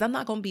because I'm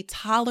not going to be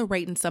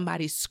tolerating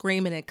somebody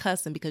screaming and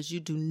cussing because you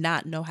do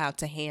not know how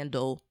to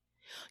handle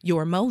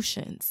your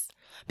emotions,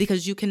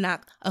 because you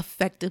cannot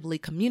effectively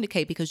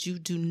communicate, because you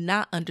do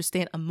not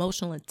understand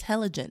emotional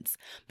intelligence,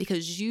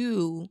 because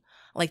you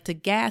like to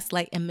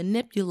gaslight and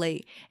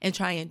manipulate and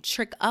try and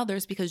trick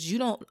others because you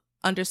don't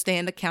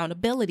understand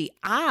accountability.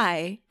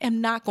 I am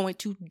not going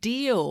to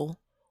deal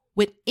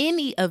with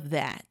any of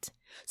that.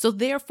 So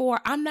therefore,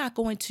 I'm not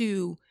going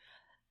to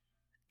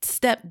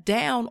step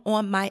down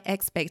on my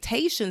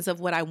expectations of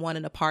what I want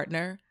in a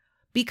partner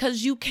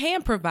because you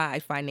can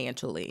provide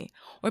financially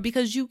or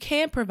because you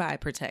can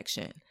provide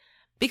protection.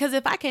 Because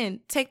if I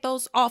can take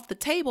those off the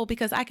table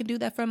because I can do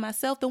that for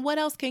myself, then what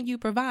else can you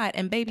provide?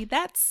 And baby,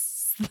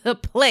 that's the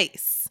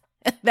place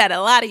that a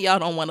lot of y'all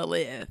don't want to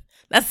live.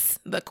 That's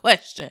the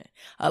question.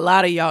 A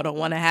lot of y'all don't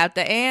want to have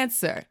to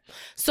answer.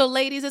 So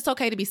ladies, it's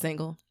okay to be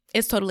single.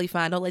 It's totally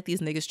fine. Don't let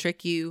these niggas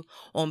trick you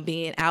on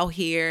being out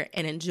here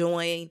and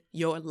enjoying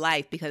your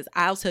life, because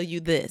I'll tell you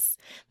this,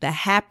 the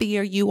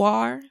happier you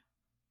are,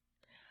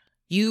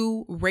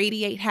 you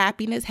radiate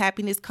happiness.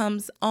 Happiness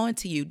comes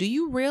onto you. Do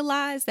you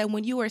realize that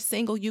when you are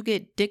single, you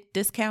get dick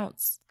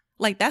discounts?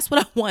 Like, that's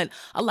what I want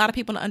a lot of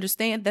people to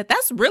understand, that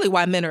that's really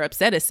why men are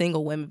upset as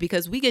single women,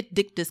 because we get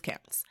dick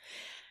discounts.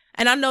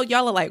 And I know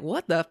y'all are like,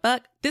 what the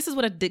fuck? This is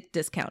what a dick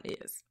discount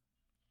is.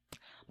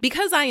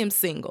 Because I am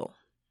single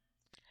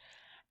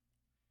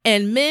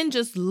and men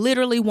just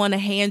literally want to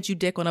hand you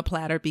dick on a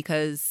platter,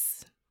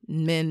 because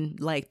men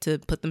like to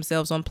put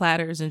themselves on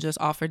platters and just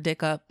offer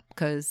dick up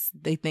because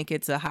they think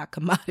it's a hot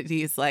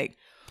commodity. It's like,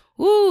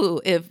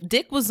 ooh, if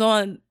dick was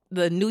on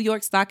the New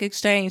York Stock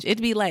Exchange,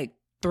 it'd be like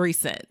 3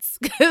 cents.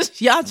 Because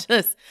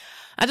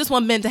I just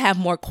want men to have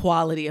more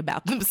quality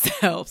about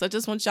themselves. I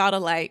just want y'all to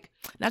like,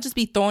 not just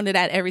be throwing it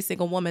at every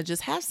single woman,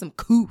 just have some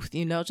couth,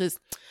 just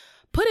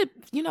put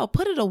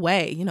it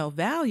away,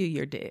 value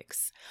your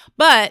dicks.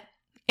 But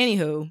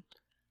anywho,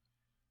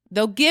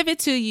 they'll give it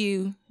to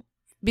you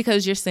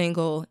because you're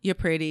single, you're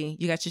pretty,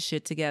 you got your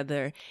shit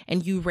together,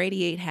 and you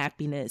radiate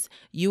happiness.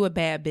 You a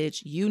bad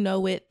bitch. You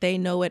know it. They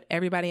know it.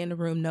 Everybody in the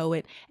room know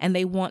it. And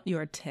they want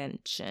your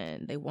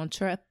attention. They want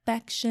your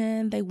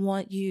affection. They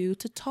want you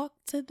to talk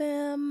to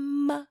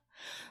them.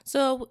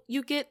 So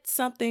you get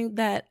something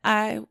that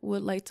I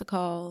would like to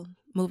call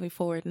moving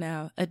forward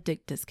now, a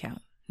dick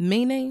discount.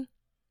 Meaning,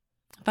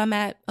 if I'm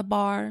at a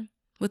bar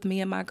with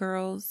me and my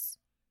girls,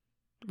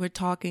 we're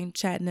talking,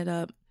 chatting it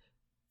up,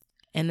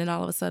 and then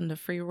all of a sudden a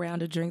free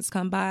round of drinks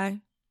come by.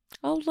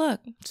 Oh,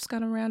 look, just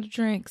got a round of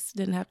drinks.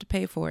 Didn't have to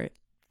pay for it.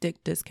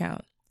 Dick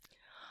discount.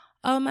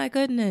 Oh my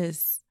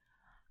goodness.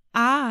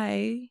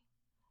 I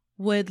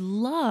would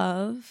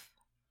love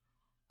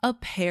a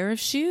pair of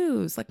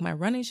shoes. Like my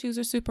running shoes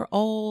are super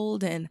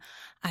old and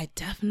I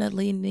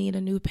definitely need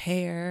a new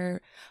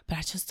pair, but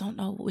I just don't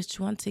know which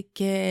one to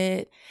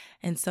get.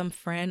 And some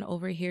friend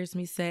overhears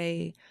me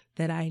say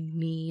that I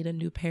need a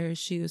new pair of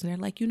shoes. And they're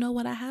like, you know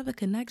what? I have a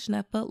connection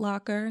at Foot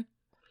Locker.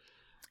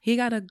 He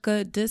got a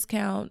good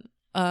discount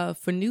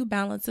for New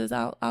Balances.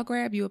 I'll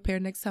grab you a pair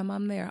next time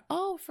I'm there.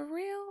 Oh, for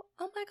real?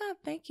 Oh my God,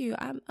 thank you.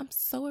 I'm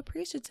so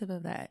appreciative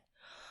of that.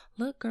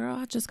 Look, girl,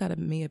 I just got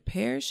me a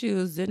pair of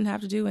shoes. Didn't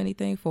have to do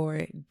anything for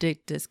it.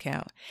 Dick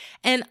discount.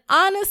 And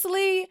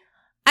honestly,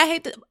 I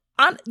hate to...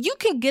 you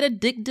can get a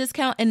dick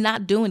discount and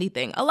not do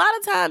anything. A lot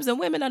of times, and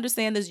women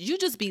understand this, you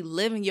just be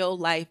living your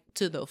life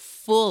to the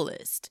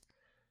fullest.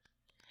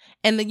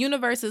 And the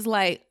universe is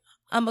like,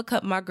 I'm going to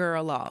cut my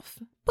girl off.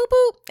 Boop,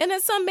 boop. And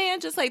then some man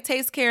just like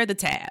takes care of the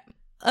tab.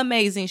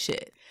 Amazing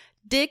shit.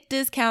 Dick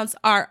discounts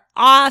are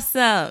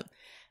awesome.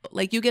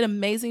 Like you get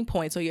amazing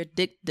points on your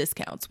dick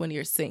discounts when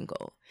you're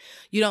single.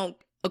 You don't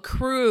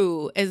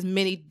accrue as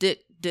many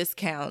dick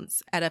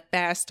discounts at a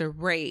faster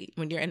rate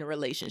when you're in a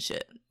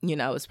relationship. You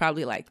know, it's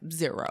probably like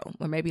 0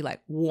 or maybe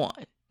like 1,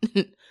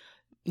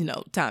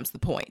 times the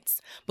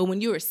points. But when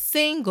you are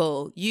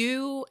single,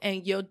 you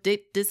and your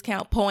dick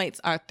discount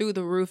points are through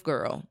the roof,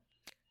 girl.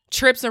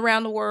 Trips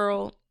around the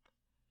world,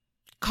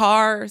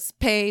 cars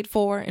paid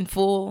for in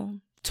full,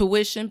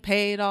 tuition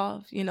paid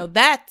off.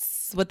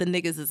 That's what the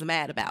niggas is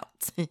mad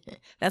about.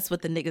 That's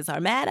what the niggas are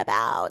mad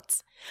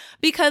about.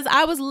 Because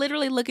I was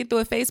literally looking through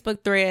a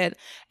Facebook thread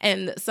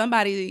and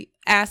somebody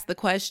asked the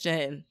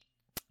question,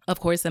 of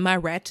course, in my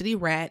Ratchety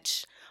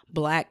Ratch,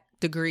 Black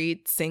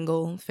Degreed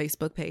Single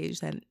Facebook page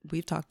that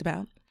we've talked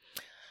about.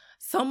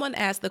 Someone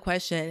asked the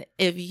question,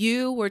 if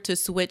you were to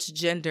switch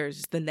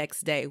genders the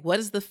next day, what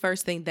is the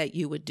first thing that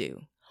you would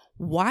do?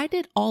 Why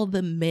did all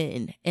the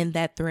men in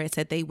that thread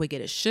said they would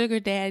get a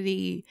sugar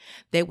daddy,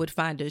 they would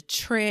find a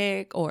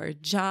Trick or a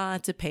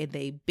John to pay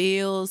their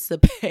bills, to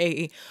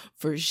pay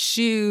for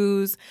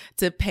shoes,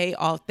 to pay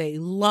off their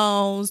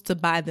loans, to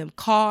buy them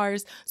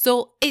cars?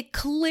 So it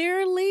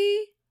clearly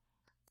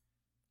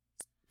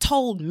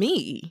told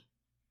me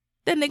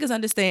that niggas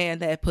understand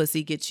that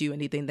pussy gets you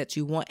anything that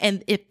you want.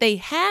 And if they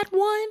had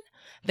one,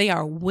 they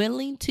are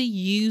willing to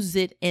use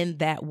it in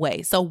that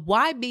way. So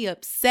why be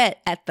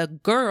upset at the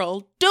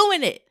girl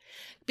doing it?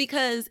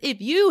 Because if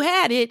you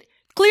had it,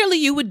 clearly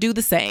you would do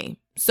the same.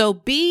 So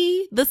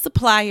be the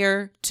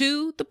supplier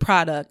to the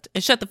product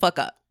and shut the fuck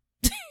up.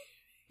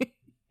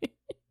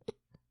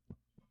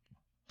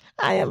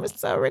 I am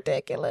so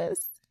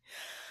ridiculous.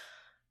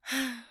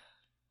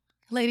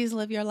 Ladies,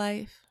 live your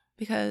life,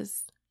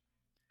 because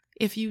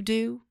if you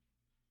do,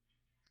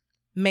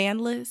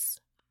 manless,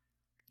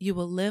 you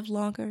will live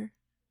longer,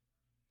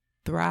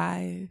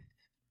 thrive,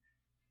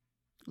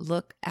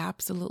 look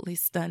absolutely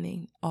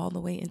stunning all the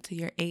way into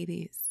your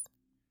 80s,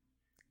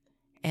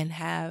 and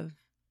have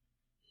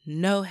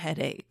no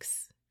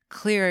headaches,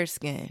 clearer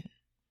skin,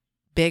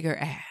 bigger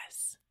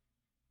ass.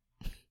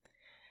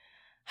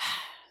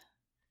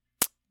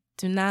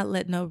 Do not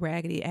let no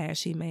raggedy,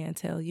 ashy man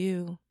tell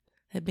you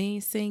that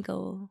being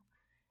single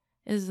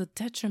is a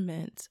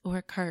detriment or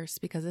a curse,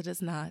 because it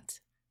is not.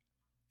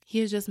 He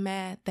is just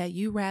mad that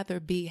you rather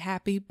be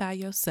happy by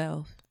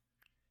yourself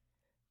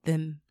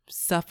than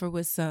suffer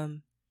with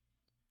some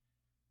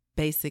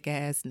basic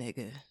ass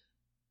nigga.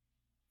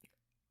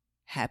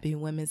 Happy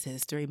Women's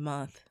History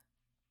Month.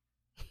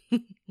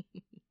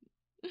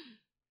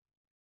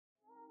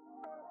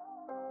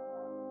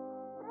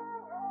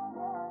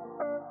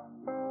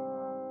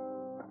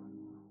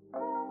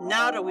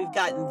 Now that we've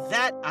gotten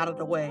that out of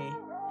the way,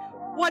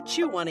 what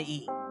you want to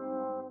eat?